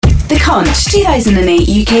the Conch 2008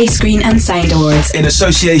 UK Screen and Sound Awards in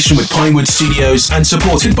association with Pinewood Studios and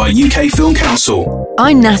supported by UK Film Council.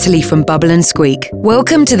 I'm Natalie from Bubble and Squeak.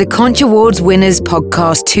 Welcome to the Conch Awards Winners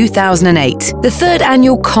Podcast 2008. The third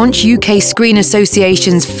annual Conch UK Screen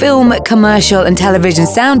Association's Film, Commercial and Television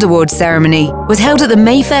Sound Awards ceremony was held at the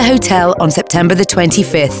Mayfair Hotel on September the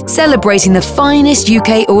 25th, celebrating the finest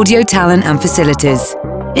UK audio talent and facilities.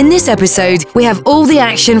 In this episode, we have all the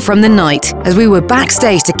action from the night as we were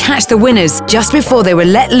backstage to catch the winners just before they were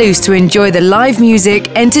let loose to enjoy the live music,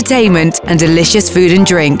 entertainment, and delicious food and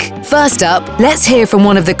drink. First up, let's hear from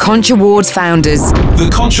one of the Conch Awards founders. The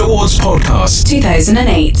Conch Awards Podcast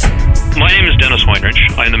 2008. My name is Dennis Weinrich.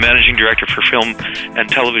 I am the Managing Director for Film and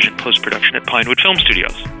Television Post-Production at Pinewood Film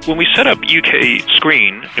Studios. When we set up UK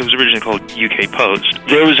Screen, it was originally called UK Post,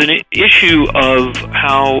 there was an issue of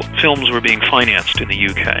how films were being financed in the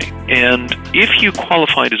UK. And if you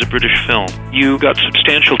qualified as a British film, you got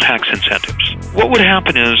substantial tax incentives. What would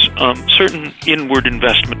happen is certain inward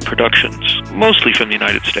investment productions, mostly from the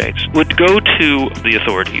United States, would go to the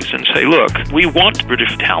authorities and say, look, we want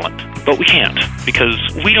British talent, but we can't because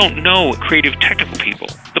we don't know creative technical people.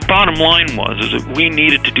 The bottom line was that we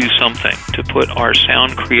needed to do something to put our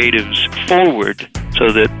sound creatives forward so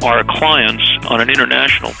that our clients on an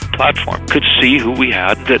international platform could see who we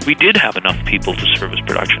had, that we did have enough people to service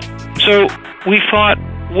production. So we thought,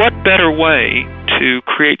 what better way to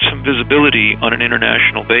create some visibility on an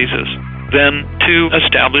international basis than to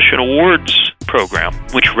establish an awards program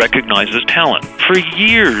which recognizes talent. For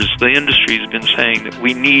years, the industry has been saying that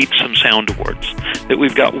we need some sound awards, that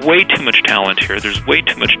we've got way too much talent here, there's way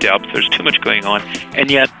too much depth, there's too much going on, and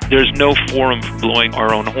yet there's no forum for blowing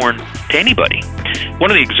our own horn to anybody. One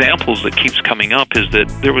of the examples that keeps coming up is that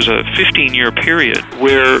there was a 15-year period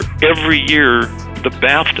where every year the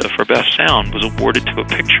BAFTA for Best Sound was awarded to a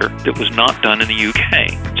picture that was not done in the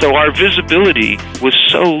UK. So our visibility was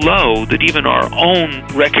so low that even our own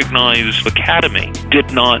recognized academy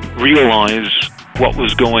did not realize what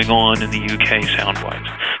was going on in the UK sound-wise.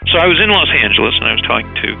 So I was in Los Angeles and I was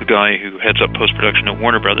talking to the guy who heads up post-production at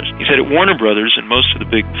Warner Brothers. He said at Warner Brothers and most of the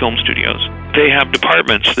big film studios, they have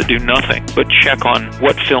departments that do nothing but check on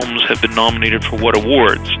what films have been nominated for what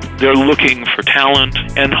awards. They're looking for talent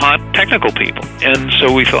and hot technical people. And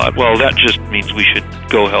so we thought, well, that just means we should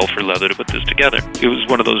go hell for leather to put this together. It was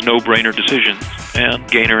one of those no-brainer decisions. And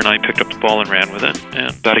Gaynor and I picked up the ball and ran with it.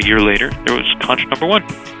 And about a year later, there was Conch number 1.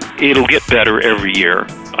 It'll get better every year.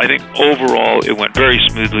 I think overall it went very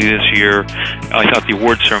smoothly this year. I thought the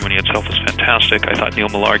award ceremony itself was fantastic. I thought Neil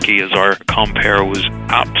Malarkey as our compere was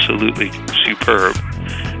absolutely superb.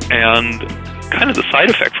 And kind of the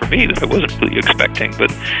side effect for me that I wasn't really expecting,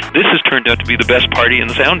 but this has turned out to be the best party in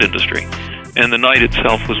the sound industry. And the night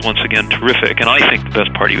itself was once again terrific, and I think the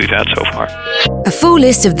best party we've had so far. A full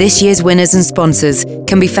list of this year's winners and sponsors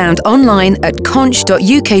can be found online at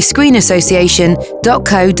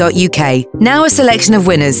conch.ukscreenassociation.co.uk. Now a selection of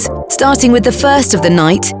winners, starting with the first of the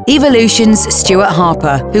night, Evolution's Stuart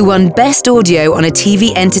Harper, who won Best Audio on a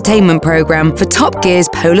TV entertainment programme for Top Gear's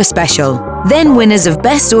Polar Special. Then winners of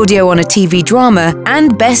Best Audio on a TV drama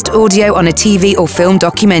and Best Audio on a TV or film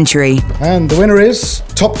documentary. And the winner is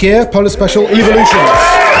Top Gear Polar Special Evolutions.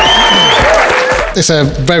 It's a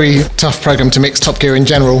very tough program to mix Top Gear in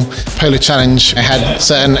general. Polar Challenge had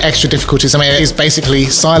certain extra difficulties. I mean, it's basically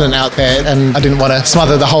silent out there, and I didn't want to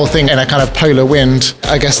smother the whole thing in a kind of polar wind.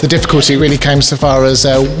 I guess the difficulty really came so far as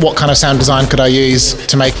what kind of sound design could I use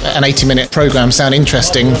to make an 80-minute program sound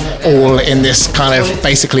interesting, all in this kind of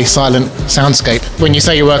basically silent soundscape. When you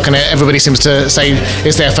say you work on it, everybody seems to say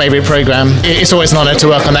it's their favourite program. It's always an honour to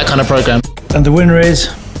work on that kind of program. And the winner is,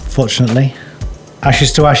 fortunately,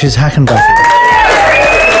 Ashes to Ashes Hackenbacker.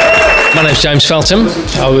 My name's James Feltham.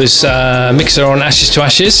 I was mixer on Ashes to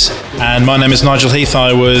Ashes. And my name is Nigel Heath.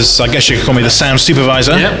 I guess you could call me the sound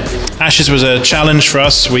supervisor. Yep. Ashes was a challenge for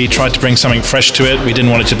us. We tried to bring something fresh to it. We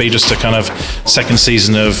didn't want it to be just a kind of second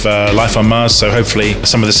season of Life on Mars. So hopefully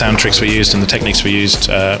some of the sound tricks we used and the techniques we used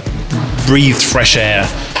breathed fresh air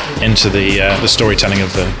into the storytelling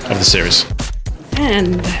of the series.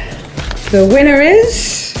 And the winner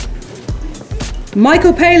is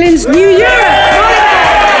Michael Palin's New Europe.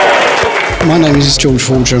 My name is George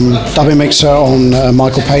Fordrum, dubbing mixer on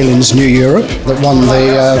Michael Palin's New Europe, that won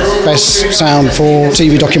the Best Sound for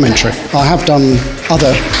TV documentary. I have done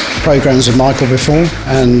other programmes with Michael before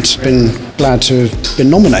and been glad to have been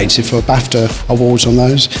nominated for BAFTA awards on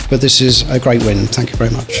those, but this is a great win. Thank you very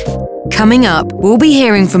much. Coming up, we'll be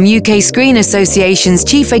hearing from UK Screen Association's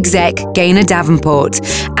Chief Exec, Gaynor Davenport,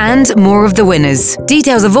 and more of the winners.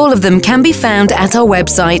 Details of all of them can be found at our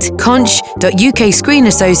website,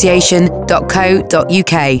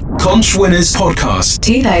 conch.ukscreenassociation.co.uk. Conch Winners Podcast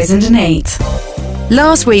 2008.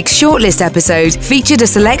 Last week's shortlist episode featured a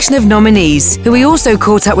selection of nominees who we also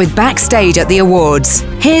caught up with backstage at the awards.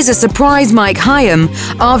 Here's a surprise Mike Hyam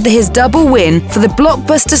after his double win for the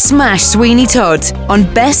blockbuster smash Sweeney Todd on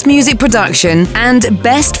Best Music Production and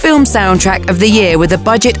Best Film Soundtrack of the Year with a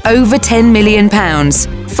budget over £10 million,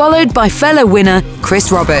 followed by fellow winner Chris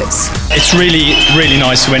Roberts. It's really, really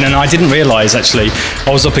nice to win, and I didn't realise actually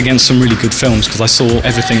I was up against some really good films because I saw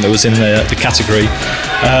everything that was in the category.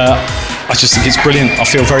 I just think it's brilliant. I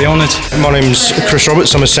feel very honoured. My name's Chris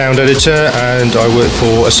Roberts. I'm a sound editor and I work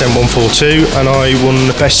for Ascent 142, and I won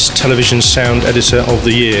the Best Television Sound Editor of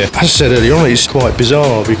the Year. As I said earlier on, it's quite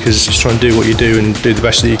bizarre because just trying to do what you do and do the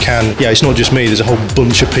best that you can. Yeah, it's not just me. There's a whole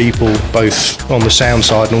bunch of people, both on the sound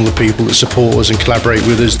side and all the people that support us and collaborate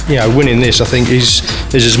with us. You know, winning this, I think, is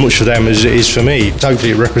as much for them as it is for me.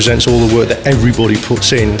 Hopefully it represents all the work that everybody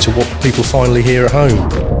puts in to what people finally hear at home.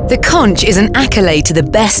 The Conch is an accolade to the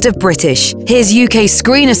best of British. Here's UK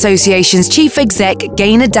Screen Association's Chief Exec,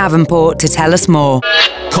 Gaynor Davenport, to tell us more.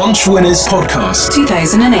 Conch Winners Podcast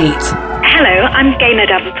 2008. Hello, I'm Gaynor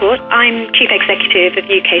Davenport. I'm Chief Executive of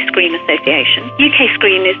UK Screen Association. UK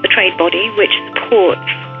Screen is the trade body which supports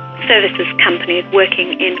services companies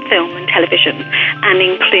working in film and television and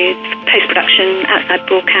includes post-production, outside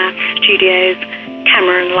broadcast, studios,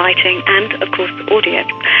 camera and lighting, and of course audio.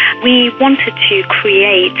 We wanted to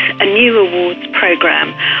create a new awards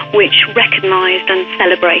programme which recognised and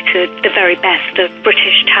celebrated the very best of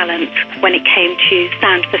British talent when it came to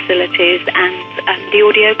sound facilities and the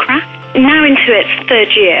audio craft. Now into its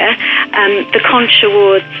third year, the Conch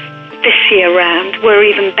Awards this year round were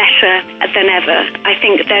even better than ever. I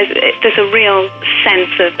think there's a real sense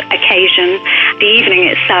of occasion. The evening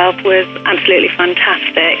itself was absolutely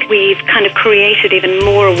fantastic. We've kind of created even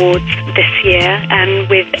more awards this year, and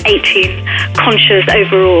with 18 Conchers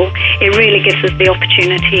overall, it really gives us the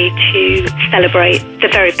opportunity to celebrate the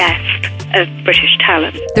very best of British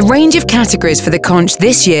talent. The range of categories for the Conch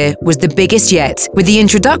this year was the biggest yet, with the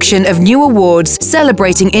introduction of new awards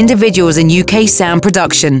celebrating individuals in UK sound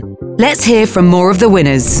production. Let's hear from more of the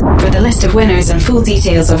winners. For the list of winners and full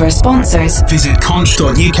details of our sponsors, visit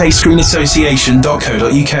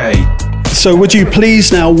conch.ukscreenassociation.co.uk. So would you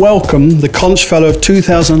please now welcome the Conch Fellow of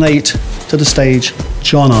 2008 to the stage,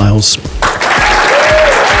 John Isles.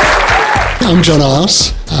 I'm John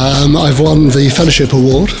Isles. I've won the Fellowship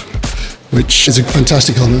Award, which is a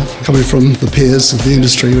fantastic honour, coming from the peers of the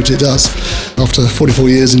industry, which it does. After 44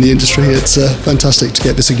 years in the industry, it's fantastic to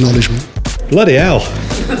get this acknowledgement. Bloody hell.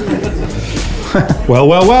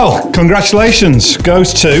 Well. Congratulations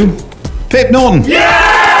goes to Pip Norton.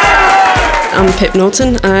 I'm Pip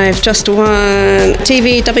Norton. I've just won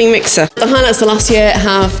TV Dubbing Mixer. The highlights of last year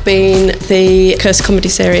have been the Curse comedy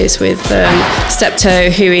series with Steptoe,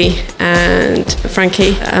 Huey and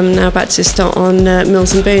Frankie. I'm now about to start on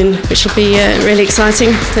Mills and Boon, which will be really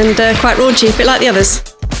exciting and quite raunchy, a bit like the others.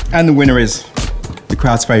 And the winner is the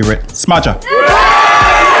crowd's favourite, Smudger.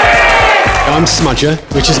 I'm Smudger,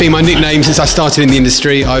 which has been my nickname since I started in the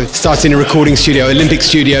industry. I started in a recording studio, Olympic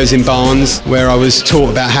Studios in Barnes, where I was taught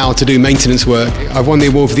about how to do maintenance work. I've won the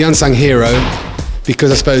award for the Unsung Hero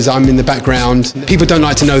because I suppose I'm in the background. People don't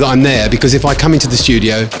like to know that I'm there because if I come into the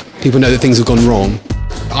studio, people know that things have gone wrong.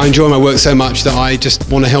 I enjoy my work so much that I just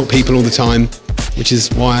want to help people all the time, which is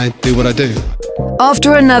why I do what I do.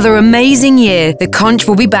 After another amazing year, the Conch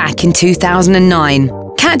will be back in 2009.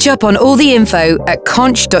 Catch up on all the info at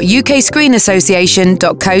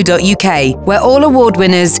conch.ukscreenassociation.co.uk, where all award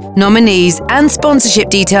winners, nominees and sponsorship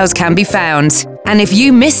details can be found. And if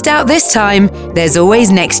you missed out this time, there's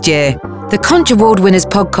always next year. The Conch Award Winners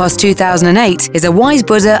Podcast 2008 is a Wise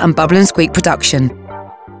Buddha and Bubble & Squeak production.